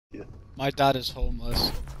My dad is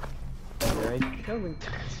homeless.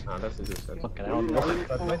 Ah, that's interesting. Fucking hell, no.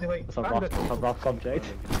 It's a rough subject.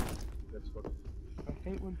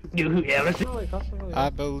 I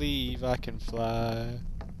believe I can fly.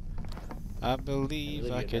 I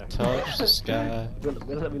believe I can touch the sky.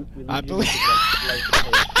 I believe.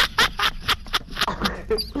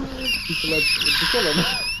 Kill him.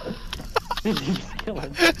 Kill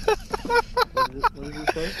him. What does it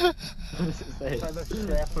say? What does it say? Try to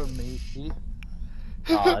share from me.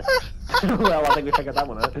 Ah, well, I think we figured that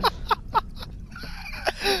one out.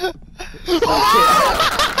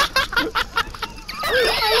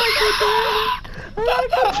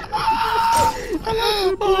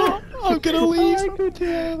 I'm gonna leave.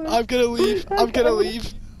 I'm gonna leave. I'm gonna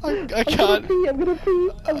leave. I can't. I'm gonna pee.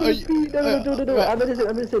 No.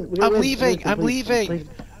 I'm leaving. I'm leaving.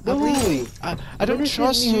 I'm leaving. I don't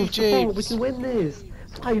trust you, James. We can win this.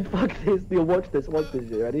 Fine, fuck this. You'll watch this,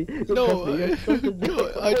 you ready? No,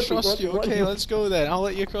 I trust you. Okay, let's go then. I'll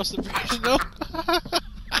let you cross the bridge. No.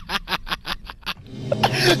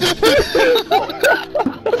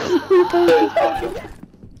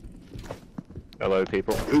 Hello,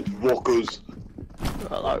 people. It's walkers.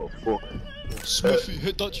 Hello. Smithy,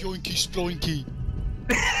 hit that yoinky sploinky.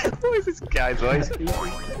 What is this guy's voice?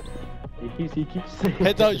 He keeps saying.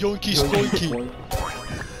 Hit that yoinky sploinky.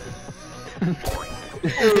 I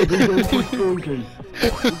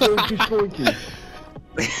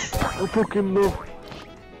fucking love.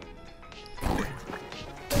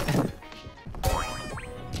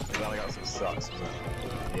 Well, I got some socks.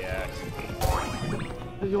 Yeah.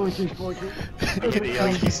 The yoinky sploinky. Look at the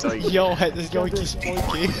Yankee style. Yo, hit this yoinky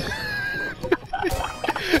sploinky.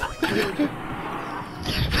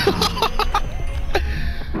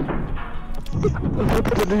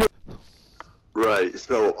 Right,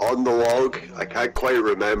 so on the log, I can't quite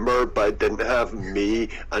remember, but it didn't have me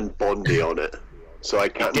and Bondi on it. So I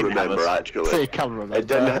can't remember actually. So you can't remember. It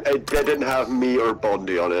didn't have me or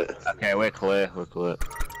Bondi on it. Okay, we're clear. We're clear.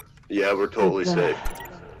 Yeah, we're totally safe.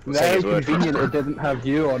 Very convenient it didn't have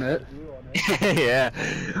you on it. Yeah.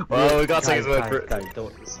 Well, we got to take his word for it.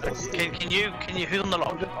 Can you who's on the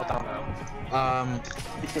log? Oh, damn.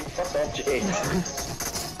 Fuck off, James.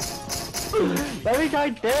 Let me go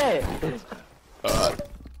dead.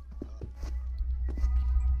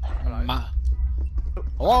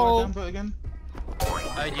 Hello? Again?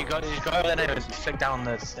 You go over there now and flick down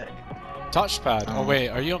the stick. Touchpad. Oh wait,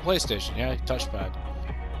 are you on PlayStation? Yeah, touchpad.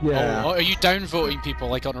 Yeah. Oh, are you downvoting people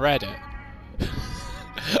like on Reddit?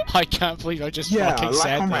 I can't believe I just fucking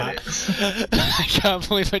said that. I can't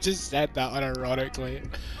believe I just said that unironically.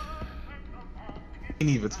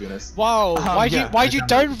 Neither, to be honest. Wow, why'd you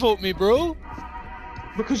downvote me, bro?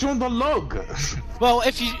 Because you're on the log. Well,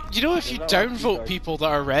 if you downvote people that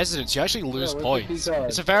are residents, you actually lose points.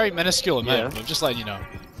 It's a very minuscule amount. I'm just letting you know.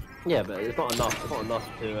 Yeah, but it's not enough. It's not enough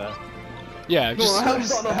to. Yeah, just.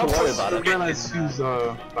 Helps worry about it. Realize who's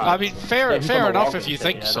I mean, fair enough if you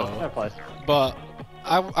think so, fair play. but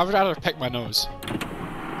I would rather pick my nose.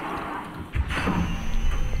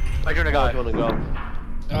 Where do you wanna Wanna go?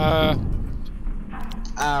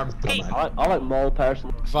 I like Mall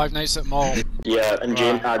personally. Five Nights at Mall. Yeah, and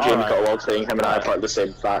James got a log saying him and I are part of the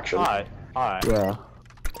same faction. Alright. Yeah.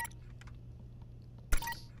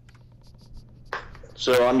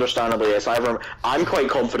 So understandably, it's either I'm quite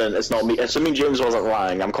confident it's not me. Assuming James wasn't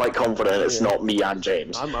lying, I'm quite confident it's not me and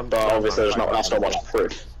James. But obviously, that's not much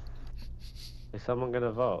proof. Is someone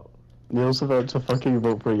gonna vote? Neil's about to fucking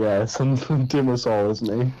vote for yes, and Tim is all, isn't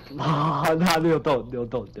he? No, Neil, don't.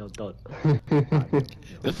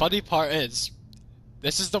 The funny part is,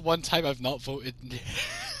 this is the one time I've not voted.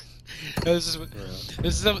 This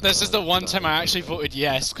is the one time I actually voted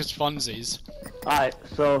yes because funsies. Alright,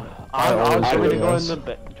 so I'm going to go in the.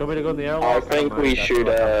 Do you want me to go in the airlock? I think we should.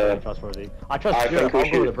 Trustworthy. I trust you. I'll go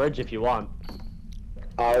to the bridge if you want.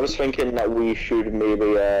 I was thinking that we should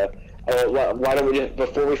maybe. Why don't we just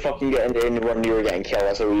before we fucking get into anyone you were getting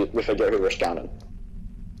killed, so we figure out who we're scanning.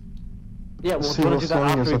 Yeah, we'll do that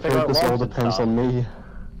after we figure out this all depends on me.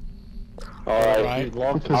 Alright.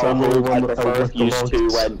 Because I'm the only one that if you two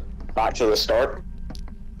went back to the start.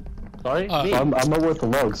 Sorry? Me? I'm not with the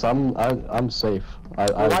logs. I'm safe.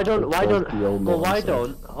 Why don't?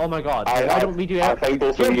 Oh my god! Why don't we do? I think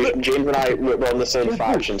both of you, James and I, we're on the same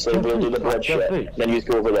faction, so we'll do the bridge shit. Then you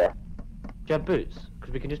go over there. Do you have boots?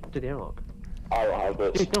 Because we can just do the airlock. I don't have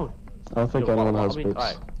boots. Dude, don't. I don't think anyone has boots.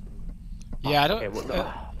 Alright. Yeah, I don't.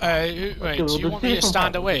 Wait, do you want me to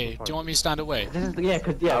stand away? Do you want me to stand away? This is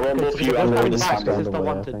I want both of you and me to stand this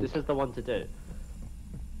away. This is the one to do.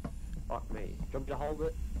 Fuck me. Do you want me to hold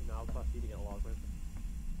it? No, I'll trust you to get a log, man.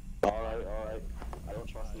 Alright. I don't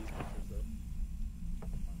trust these.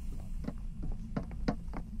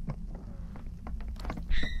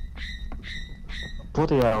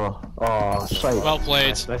 bloody hell. Oh, shite. Well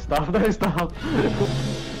played. Nice stuff, nice stuff.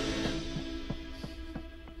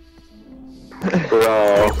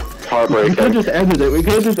 Bro, We could heartbreaking. have just ended it, we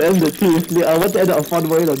could have just ended it too. I want to end it a fun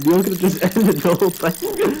way though. Neil could have just ended the whole thing.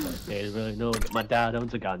 Yeah, really, no, my dad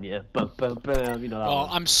owns a gun, yeah. But, you know that Oh, one.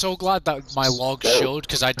 I'm so glad that my log showed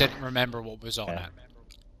because I didn't remember what was on Yeah. it.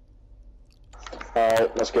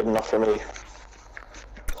 Alright, that's good enough for me.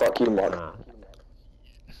 Fuck you, Mark. Nah.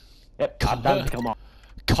 Yep, I'm done, come on.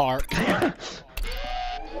 Cart. No,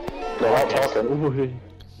 I'm talking. Ooh.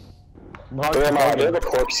 Mark, Where am I? talking. Where the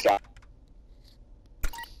corpse guy?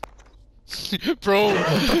 Bro!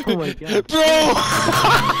 Oh my god. Bro!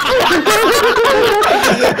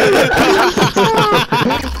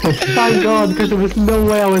 Thank god, because there was no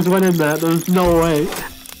way I was winning that. There was no way.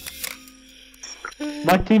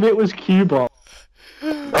 My teammate was Cuba.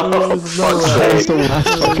 Oh, fuck's That's sake. the last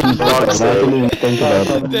fucking button. I didn't even think about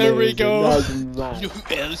it. There we go. That was You mad. know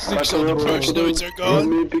who else thinks all the first notes are Let gone?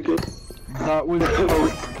 me begin. That was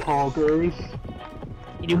poggers.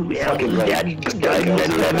 You know who else Fucking is right. daddy?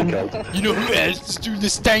 You know who else is doing the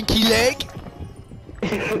stanky leg?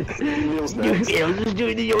 Neil's You know next. who else is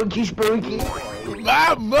doing the Yankee Spooky?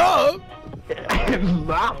 My mom!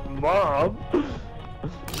 My mom.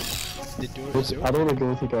 The door is I open. don't want to go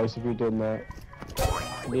with you guys if you're doing that.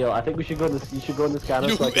 Neil, I think we should go in the. You should go in the scanner.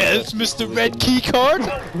 You know so I who can- else missed the red key card?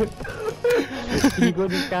 Can you go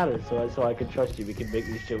in the scanner so I can trust you? We can make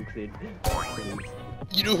these jokes in.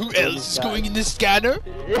 You know who else is going in the scanner?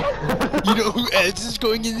 You know who else is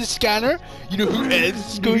going in the scanner? You know who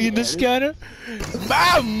else is going in the scanner?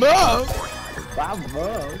 My mom! My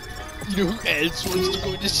mom. You know who else wants to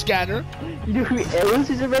go in the scanner? You know who else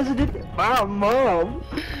is a resident? My mom.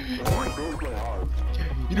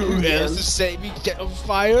 You know who else is setting me get on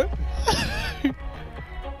fire?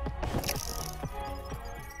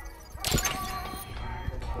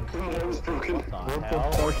 No, it's broken. What the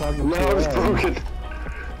hell? No, it's broken.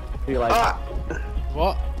 Be like, Ah!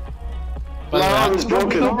 What? By the No, way, it's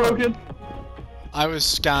broken. I was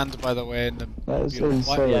scanned by the way in the That is beautiful-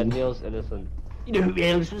 insane. yeah, Neil's innocent. You know who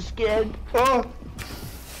else was scared? Oh!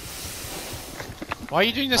 Why are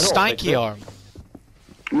you doing the I don't think stanky so. arm?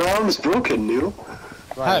 My arm's broken, Neil.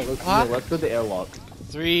 Right, How? let's, What? Neil, let's go to the airlock.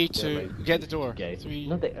 3, Yeah, 2, mate. get the door. Okay. 3.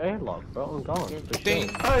 No, the airlock, bro. I'm gone. For sure.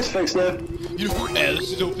 Ding. Oh, it's fixed now. You know who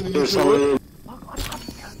else is opening the There's door? somebody in.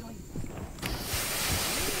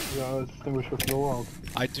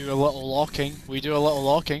 I do a little locking. We do a little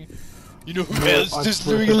locking. You know who else is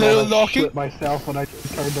doing a little locking? myself when I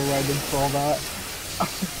turned around and saw that.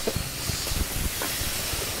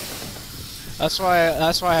 That's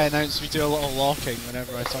why I announced we do a little locking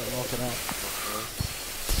whenever I start locking up.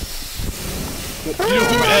 You know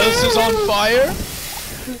who else is on fire?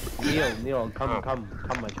 Neil, come,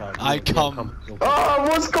 my child. I Neil, come. Neil, Oh,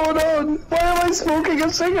 what's going on? Why am I smoking a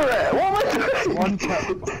cigarette? What am I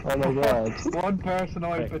doing? Oh my god. One person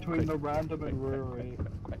out Quick, between quick. the random and Rory.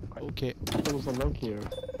 Quick. Okay. There was a log here.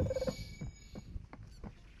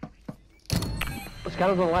 The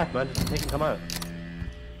scanner's on the left, man. Make him come out.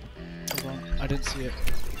 Hold on. I didn't see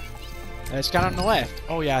it. Scan on the left.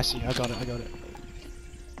 Oh yeah, I see. I got it.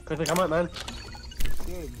 Quickly come out, man.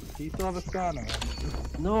 Dude, he still have a scanner.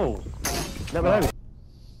 No. Never mind.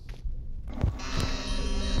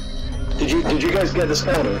 Did you guys get the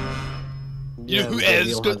scanner? You know who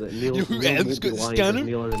else got? You know who else got the scanner?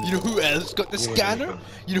 You know who else got the scanner?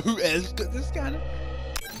 You know who else got the scanner?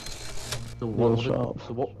 So Neil, what, shut up.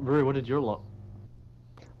 Rory, what did your lot?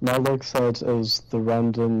 My log said is the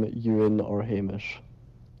random, Ewan, or Hamish.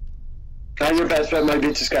 And your best bet might be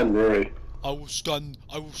to scan Rory. I will scan.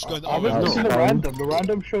 I I didn't will. see no. the random. The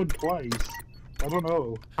random showed twice. I don't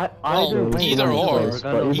know. Well, either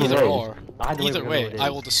or. Either way, I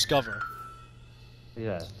will discover.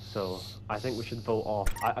 Yeah, so I think we should vote off.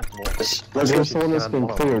 Let's There's get someone that's been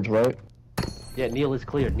cleared, right? Yeah, Neil is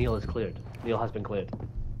cleared. Neil has been cleared.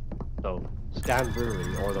 So, scan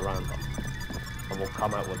Brewery or the random. And we'll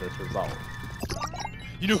come out with this result.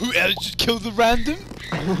 You know who else just killed the random?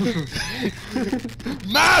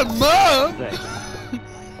 My mom! Sick.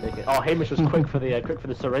 Take it. Oh, Hamish was quick for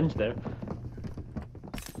the syringe there.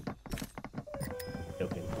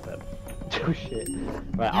 Joking. But... Oh shit.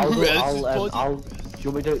 Right, Who else is I'll. Do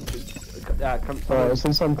you want me to? Come. Alright,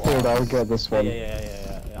 since I'm cleared, I'll get this one.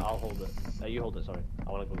 Yeah. I'll hold it. You hold it. Sorry.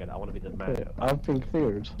 I wanna go get it. I wanna be the man. Okay, I've been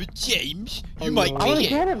cleared. But James, Oh, you might no. I wanna take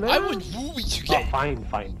get it. it, man. I want Ruby to Oh, get it. fine.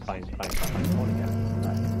 I wanna get it.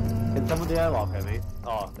 Right. Can someone do airlock, I mean?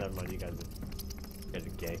 Oh, never mind. You guys are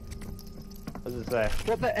gay. What does it say?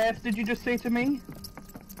 What the F did you just say to me?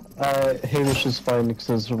 Hamish is fine because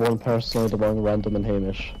there's one person out among random and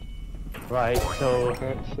Hamish. Right, so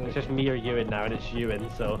it's just me or Ewan now, and it's Ewan,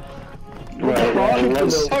 so... Right,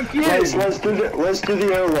 let's do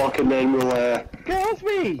the airlock and then we'll Get off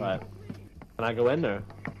me! Right. Can I go in there?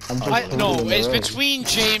 No, it's between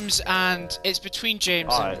James and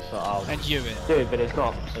Alright, so I'll... and Ewan. Dude, but it's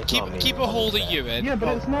not me. Keep a hold of Ewan. Yeah,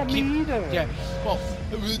 but it's not me either. Yeah. Well,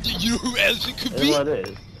 you know who else it could It's be? what it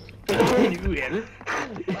is. You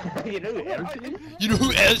know who else? You know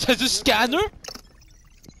who else has a scanner?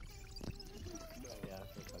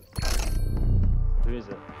 Who is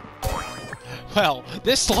it? Well,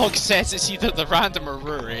 this log says it's either the random or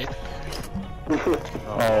Rory.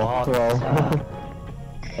 Oh, well.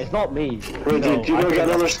 It's not me. Wait, No, did you I not get think-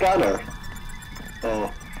 another scanner? Oh.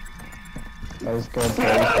 I was going to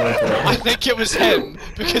I think it was him,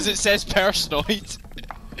 because it says personoid.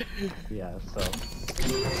 Yeah, so...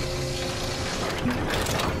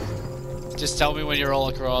 Just tell me when you're all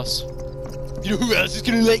across. You know who else is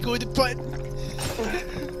gonna let go of the button?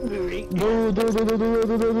 No. James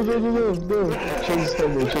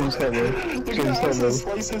hit me.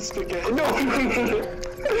 Slices spaghetti. No!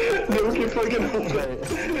 No, keep fucking hold it.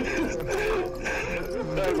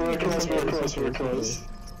 Right, we're across.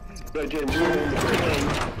 Right, James, you're in the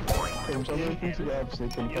James, I'm looking to get up so you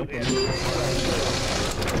can fucking...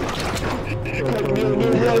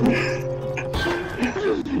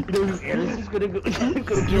 This is gonna go...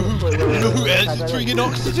 You know who else is drinking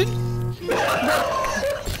oxygen?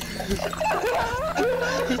 You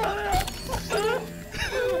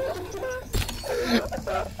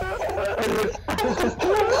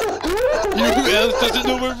know who else doesn't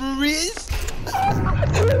know where Rory is? Do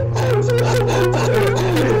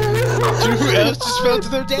you know who else just fell to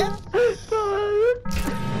their death?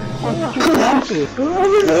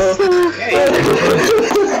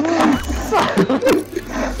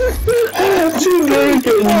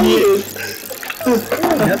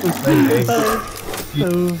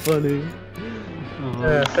 So funny.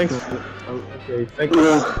 Thanks. Okay,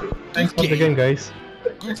 thanks once again, guys.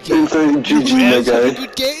 Good game. GG, Who my else have a guy.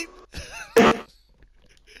 good game?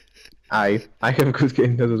 I have a good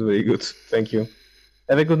game. That was very good. Thank you.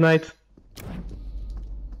 Have a good night.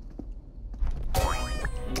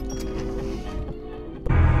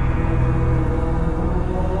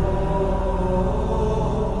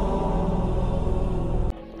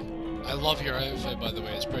 I love your outfit, by the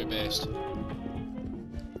way. It's pretty based.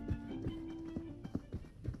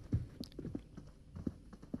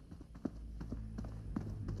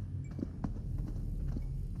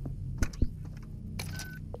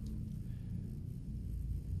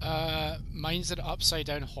 Mine's an upside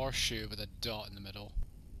down horseshoe with a dot in the middle.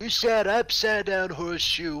 You said upside down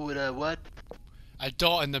horseshoe with a what? A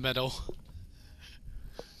dot in the middle.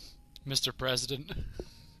 Mr. President.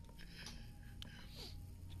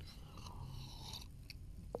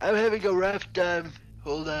 I'm having a rough time.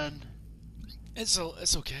 Hold on. It's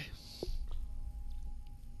okay.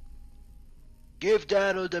 Give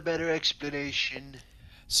Donald a better explanation.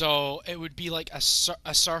 So it would be like a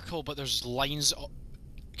circle, but there's lines.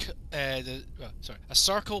 A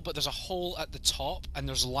circle, but there's a hole at the top, and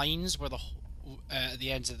there's lines where at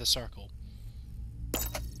the ends of the circle.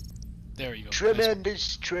 There you go.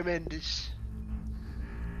 Tremendous, tremendous.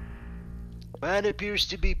 Mine appears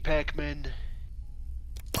to be Pac-Man.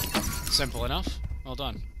 Simple enough. Well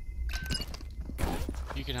done.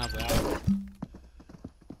 You can have that.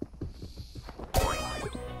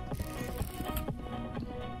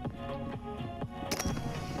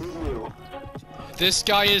 This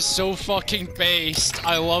guy is so fucking based.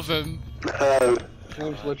 I love him. How?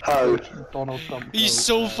 Donald Trump. He's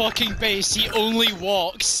so fucking based. He only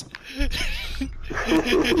walks. He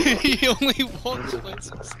only walks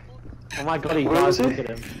places. Oh my god, he does. Look at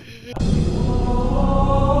him.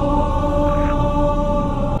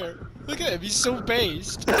 Look at him. He's so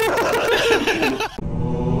based.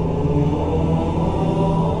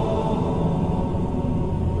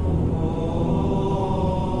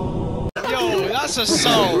 Yo, that's a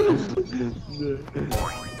song.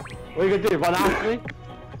 What are you gonna do? Run after me?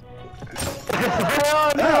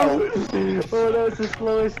 Oh no! Oh, that was the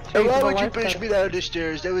slowest chase Hey, why of my would you lifetime. push me down the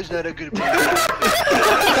stairs? That was not a good move. Oh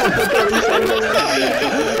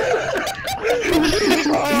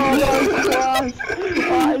my god!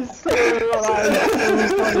 I so funny.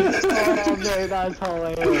 Oh man, that's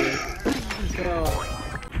hilarious. Oh.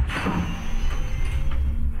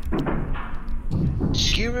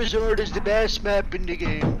 Ski Resort is the best map in the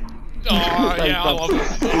game. Oh yeah, I love it.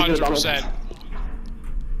 100%.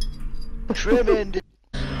 Tremendous.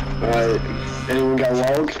 Alright, anyone got a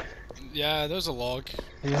log? Yeah, there's a log.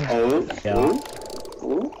 Oh, Yeah.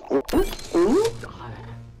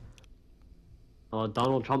 Oh,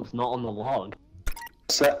 Donald Trump's not on the log.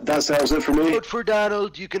 That settles it for me. Vote for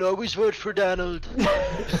Donald. You can always vote for Donald. No,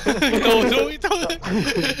 don't.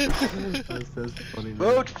 That's funny.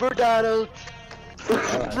 Vote for Donald. Bro,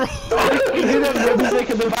 you hear that music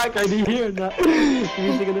in the background? You hear that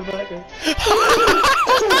music in the background?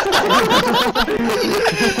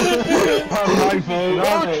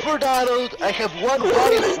 Vote for Donald. I have one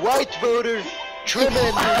white voter.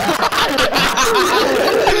 Tremendous.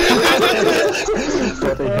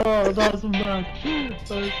 Oh, that's mad.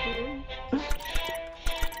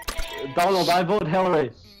 Donald, I vote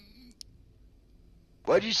Hillary.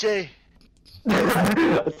 What'd you say?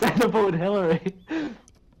 I said I vote Hillary.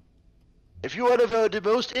 If you want to vote the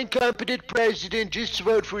most incompetent president, just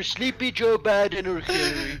vote for Sleepy Joe Biden or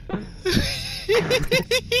Hillary.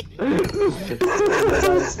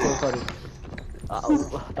 That's so funny. That was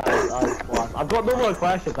class. I've got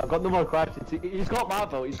no more questions. He's got my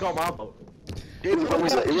vote. They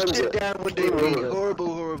just sit down when they meet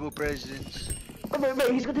horrible presidents. Oh,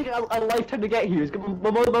 mate, he's gonna take a lifetime to get here. My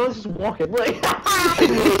mother's just walking. Like,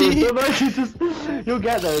 my mother's just. He'll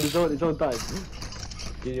get there in his own time.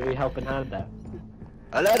 You need a helping hand there.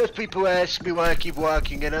 A lot of people ask me why I keep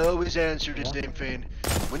walking, and I always answer the same thing.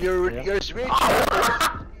 When you're as rich.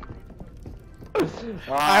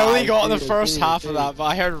 I only got the first half of that, but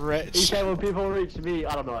I heard rich. He said when people reach me,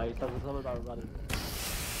 I don't know. He said something about running.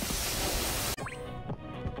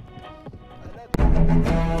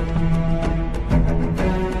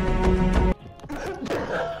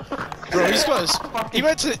 Bro, he's got his.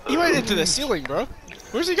 He went into the ceiling, bro.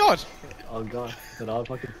 Where's he gone? Oh god, then I'll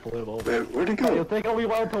fucking flew him over. Where'd he go? You'll think I'll be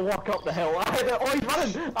willing to walk up the hill. Oh, he's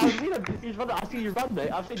running! I've seen him! He's running! I've seen you run,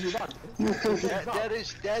 mate! I've seen you run!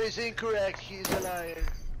 That is incorrect. He's a liar.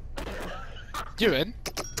 You in?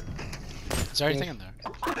 Is there anything in there?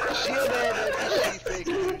 CNN, NBC, fake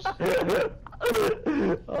news.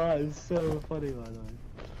 Oh, it's so funny, man.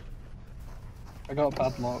 I got a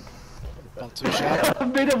padlock. Not too shabby. I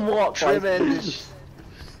made him walk. Tremendous.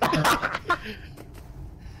 God,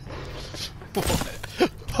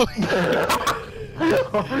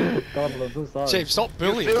 I'm so sorry. James, stop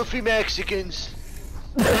bullying. Filthy Mexicans.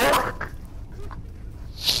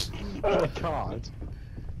 Oh god.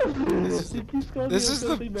 This is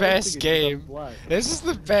the best game. This is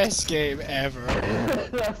the best game ever.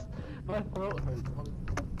 My throat hurts.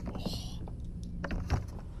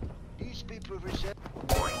 These people were said.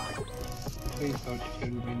 Please don't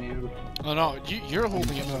shoot me, Neil. Oh no, you're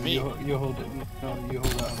holding it for me. You hold it. No, you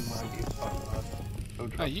hold it on my game.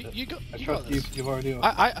 Don't No, trust you got I you trust got you. this. You've already.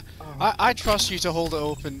 I trust you to hold it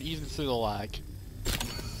open even through the lag.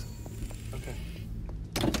 Okay.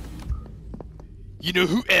 You know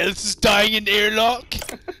who else is dying in airlock?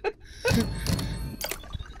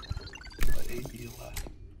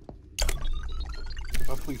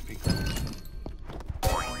 Oh, please speak.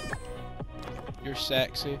 You're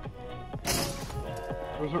sexy.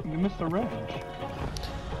 You missed the range.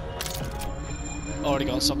 Already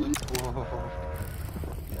got something. Whoa.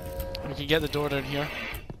 We can get the door down here.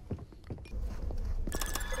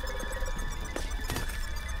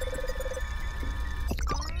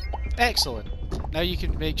 Excellent. Now you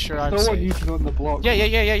can make sure I'm So what? safe. You can on the block. Yeah.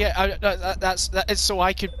 It's so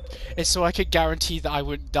I could guarantee that I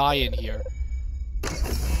wouldn't die in here.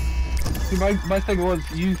 See, my thing was,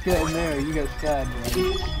 you get in there, you get scanned,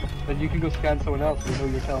 right? Then you can go scan someone else and know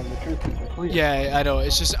you're telling the truth because you're clear. Yeah, I know.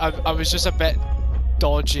 It's just I was just a bit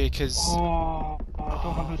dodgy because Oh, I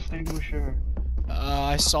don't have an extinguisher.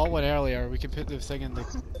 I saw one earlier. We can put the thing in the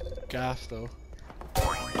gaff though.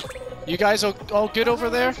 You guys all good over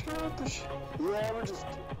there? Yeah, we're just.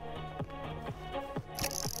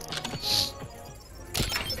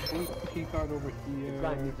 Key card over here.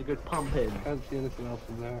 That needs a good pump in. Can't see anything else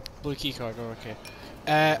in there. Blue key card. Oh, okay.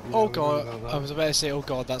 Oh we god, don't know that. I was about to say, oh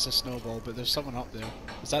god, that's a snowball, but there's someone up there.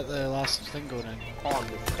 Is that the last thing going in? On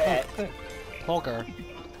the set. Hogger.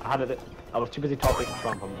 I had it. I was too busy talking to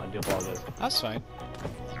Trump. I do apologize. That's fine.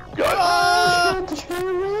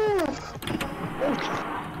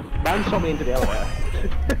 Man shot me into the elevator.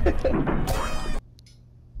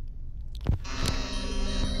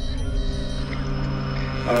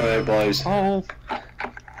 Alright, boys. Oh,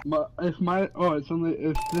 if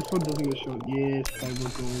this one doesn't get shown, yes, I will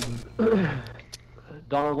golden.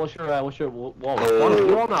 Donald, what's your whoa,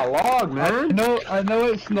 you're on that log, man. I know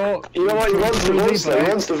it's not. You know what? He wants the votes, though. He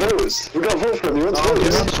wants the votes. We got a vote for him. He wants votes.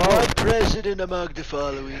 There's one president among the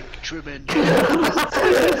following. Tremendous.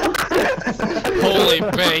 Holy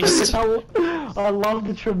based. I love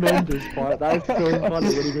the tremendous part. That's so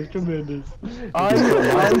funny when he goes tremendous. I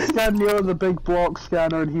scanned Neil on the big block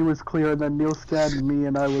scanner and he was clear, and then Neil scanned me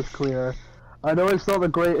and I was clear. I know it's not the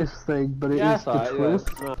greatest thing, but it Yeah, is it's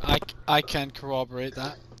the truth. I can corroborate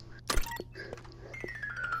that.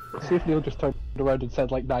 See if Neil just turned around and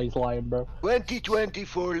said like, "Nah, he's lying, bro."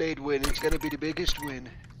 2024 late win. It's gonna be the biggest win.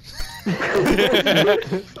 He's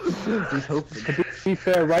hoping. To be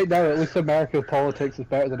fair, right now at least American politics is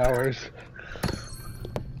better than ours.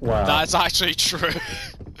 Wow. That's actually true.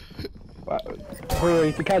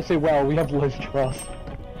 Wait, you can't say well. We have Liz Truss.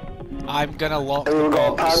 I'm gonna lock And the we've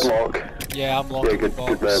got a box. padlock. Yeah, I'm locking Yeah, good, the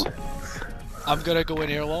good box. man. I'm gonna go in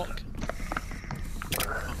airlock.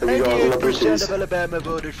 And we got 98% liberties. of Alabama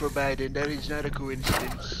voted for Biden. That is not a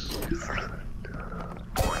coincidence.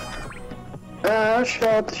 I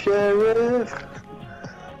shot the sheriff.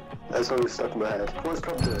 That song is stuck in my head. What's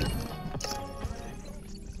Trump doing?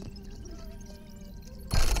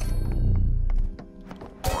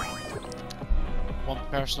 One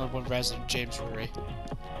person and one resident, James Rory.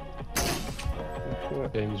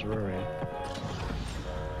 James Rory.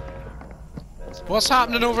 What's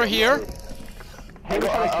happening over here? Hey, we're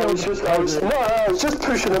trying to I kill was the just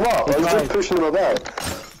pushing him up. I was just pushing him about.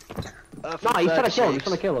 Nah, he's trying to kill him. He's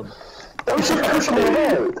trying to kill him. I was just pushing him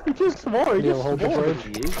about. He just swore. He Neil, just hold the swore. bridge.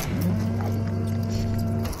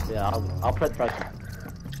 Yeah, I'll press pressure.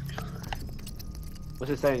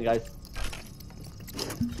 What's it saying, guys?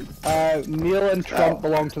 Neil and Trump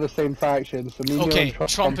belong to the same faction, so me, Neil, Okay, and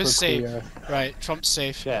Trump are is safe. clear. Right, Trump's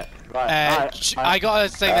safe. Yeah. Right. I got a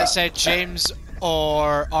thing that said James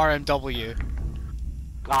or RMW.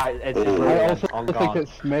 It's I also on think God.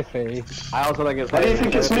 it's Smithy. I also think it's. Why do you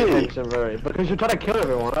think it's me? Because you're trying to kill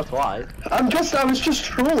everyone. That's why. I was just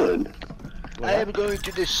trolling. I am going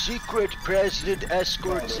to the secret president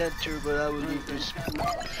escort center, but I will leave this.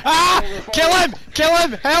 Ah! Kill him! Kill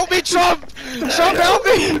him! Help me, Trump! Trump, help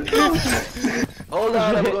me! Hold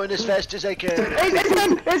on, I'm going as fast as I can.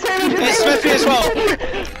 It's Smithy as well.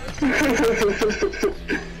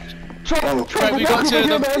 Right, we got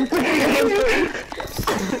two of them.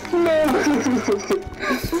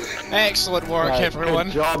 Excellent work, everyone.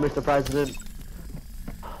 Good job, Mr. President.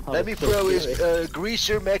 Let me throw his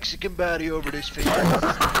greaser Mexican body over this finger.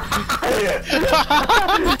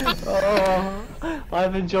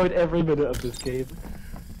 I've enjoyed every minute of this game.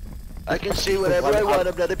 I can say whatever I want.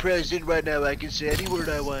 I'm not the president right now. I can say any word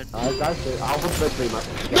I want. That's it. I'll put victory much.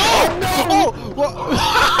 No! Oh! What?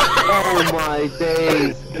 Oh my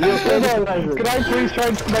days. Can I please try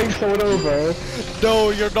and smite someone over? No,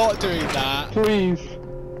 you're not doing that. Please.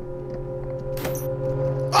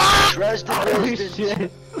 Trust the Holy president.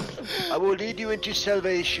 shit. I will lead you into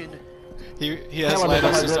salvation. He has Come on, led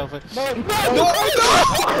us to Mr. something. No,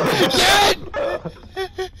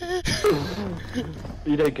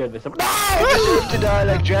 you did good, Mr. You deserve to die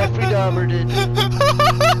like Jeffrey Dahmer did.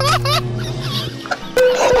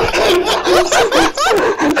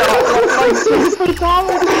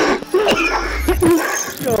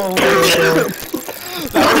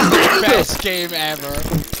 That was the best game ever.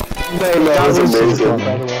 That was amazing. Oh,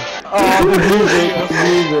 the music.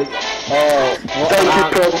 Thank you,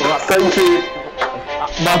 Trump. Thank you.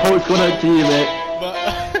 My vote's going out to you, mate. But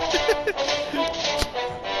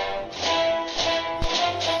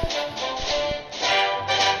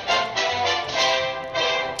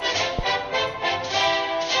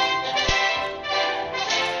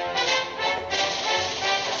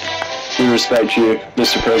We respect you,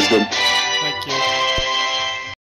 Mr. President.